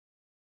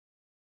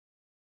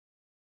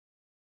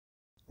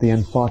The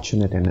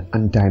unfortunate and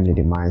untimely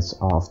demise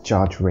of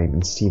George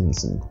Raymond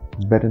Stevenson,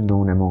 better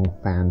known among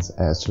fans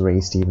as Ray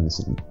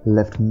Stevenson,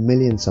 left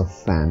millions of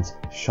fans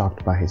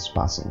shocked by his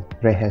passing.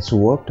 Ray has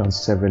worked on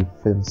several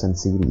films and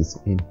series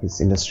in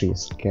his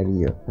illustrious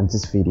career, and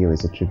this video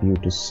is a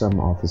tribute to some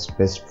of his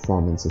best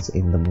performances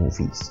in the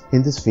movies.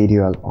 In this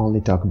video, I'll only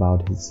talk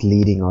about his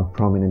leading or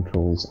prominent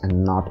roles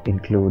and not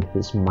include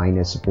his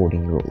minor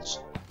supporting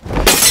roles.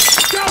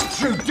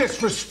 You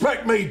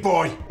disrespect me,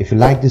 boy! If you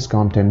like this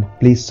content,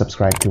 please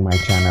subscribe to my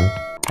channel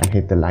and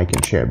hit the like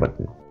and share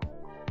button.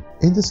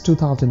 In this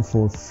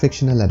 2004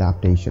 fictional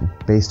adaptation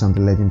based on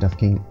the legend of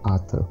King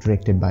Arthur,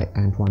 directed by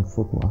Antoine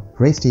Fuqua,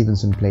 Ray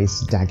Stevenson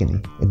plays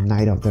Dagony in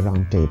Knight of the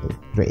Round Table.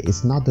 Ray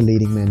is not the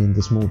leading man in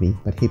this movie,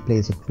 but he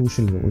plays a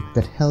crucial role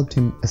that helped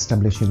him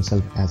establish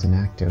himself as an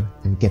actor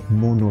and get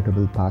more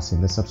notable parts in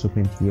the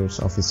subsequent years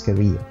of his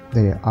career.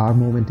 There are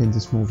moments in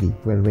this movie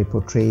where Ray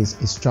portrays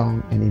a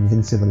strong and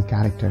invincible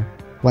character,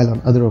 while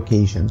on other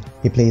occasions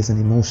he plays an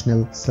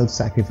emotional,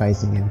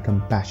 self-sacrificing and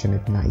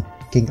compassionate knight.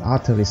 King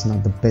Arthur is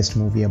not the best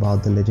movie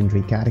about the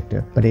legendary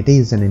character, but it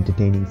is an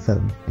entertaining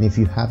film, and if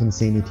you haven't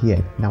seen it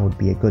yet, now would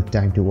be a good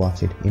time to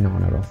watch it in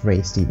honor of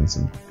Ray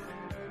Stevenson.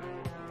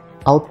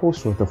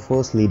 Outpost was the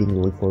first leading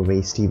role for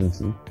Ray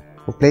Stevenson,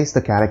 who plays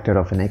the character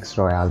of an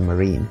ex-Royal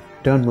Marine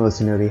turned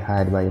mercenary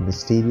hired by a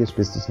mysterious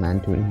businessman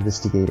to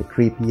investigate a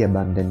creepy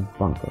abandoned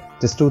bunker.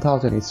 This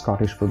 2008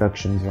 Scottish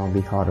production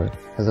zombie horror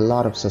has a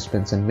lot of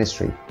suspense and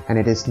mystery, and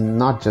it is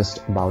not just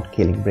about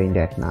killing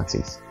brain-dead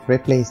Nazis. Ray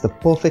plays the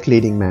perfect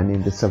leading man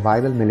in this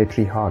survival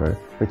military horror,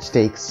 which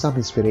takes some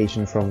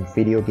inspiration from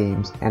video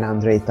games and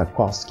Andrei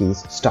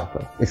Tarkovsky's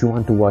Stalker. If you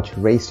want to watch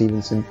Ray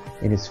Stevenson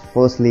in his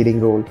first leading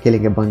role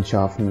killing a bunch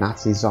of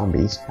Nazi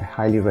zombies, I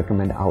highly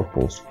recommend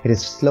Outpost. It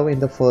is slow in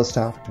the first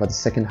half, but the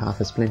second half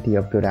has plenty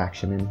of good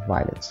action and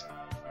violence.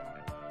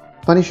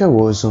 Punisher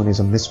Warzone is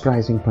a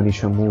misprising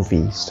Punisher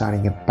movie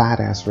starring a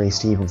badass Ray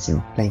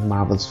Stevenson playing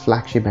Marvel's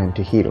flagship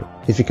anti-hero.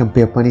 If you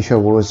compare Punisher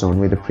Warzone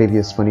with the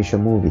previous Punisher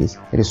movies,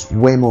 it is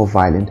way more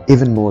violent,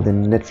 even more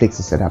than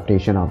Netflix's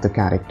adaptation of the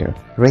character.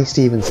 Ray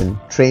Stevenson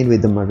trained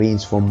with the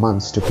Marines for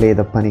months to play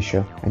the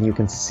Punisher, and you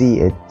can see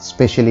it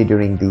especially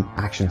during the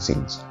action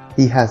scenes.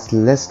 He has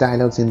less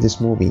dialogues in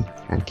this movie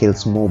and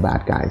kills more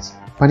bad guys.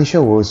 Punisher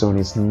Warzone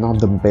is not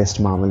the best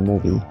Marvel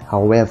movie,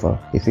 however,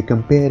 if you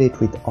compare it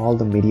with all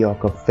the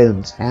mediocre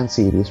films and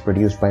series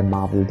produced by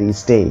Marvel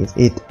these days,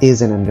 it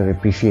is an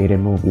underappreciated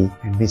movie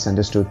and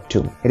misunderstood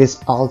too. It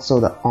is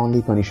also the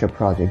only Punisher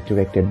project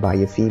directed by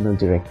a female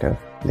director,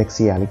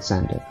 Lexi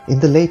Alexander. In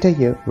the later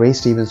year, Ray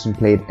Stevenson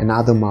played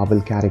another Marvel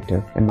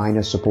character, a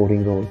minor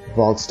supporting role,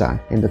 Volstagg,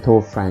 in the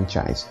Thor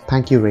franchise.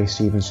 Thank you, Ray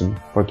Stevenson,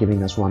 for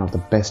giving us one of the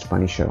best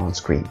Punisher on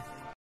screen.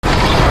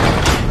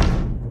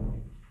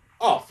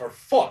 Oh, for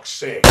fuck's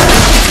sake!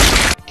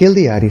 Kill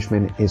the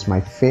Irishman is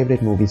my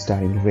favorite movie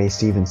starring Ray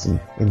Stevenson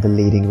in the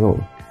leading role.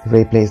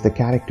 Ray plays the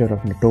character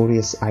of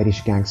notorious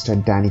Irish gangster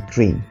Danny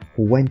Green,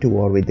 who went to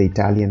war with the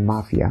Italian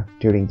mafia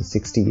during the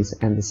 60s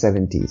and the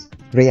 70s.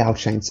 Ray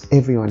outshines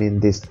everyone in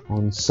this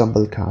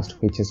ensemble cast,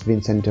 which is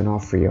Vincent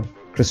D'Onofrio,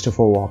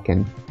 Christopher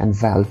Walken, and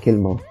Val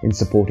Kilmer in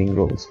supporting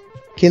roles.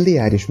 Kill the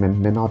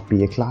Irishman may not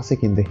be a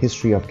classic in the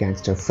history of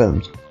gangster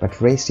films,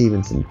 but Ray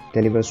Stevenson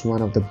delivers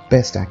one of the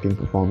best acting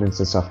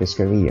performances of his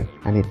career,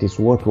 and it is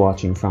worth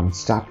watching from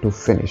start to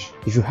finish.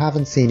 If you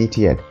haven't seen it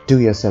yet,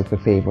 do yourself a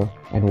favor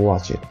and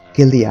watch it.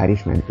 Kill the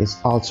Irishman is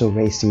also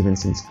Ray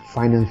Stevenson's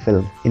final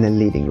film in a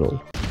leading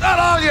role. That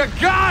all you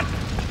got?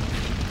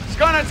 It's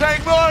gonna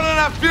take more than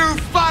a few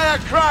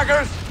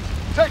firecrackers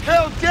to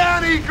kill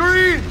Danny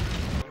Green!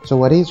 So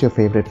what is your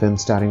favorite film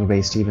starring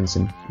Ray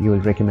Stevenson you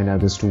will recommend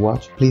others to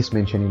watch? Please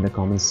mention in the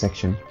comments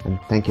section, and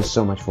thank you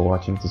so much for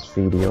watching this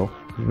video.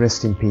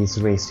 Rest in peace,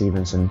 Ray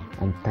Stevenson,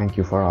 and thank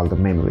you for all the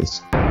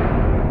memories.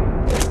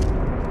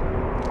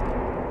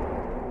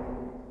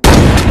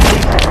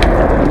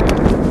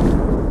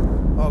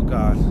 Oh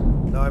god,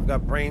 now I've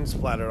got brain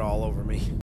splattered all over me.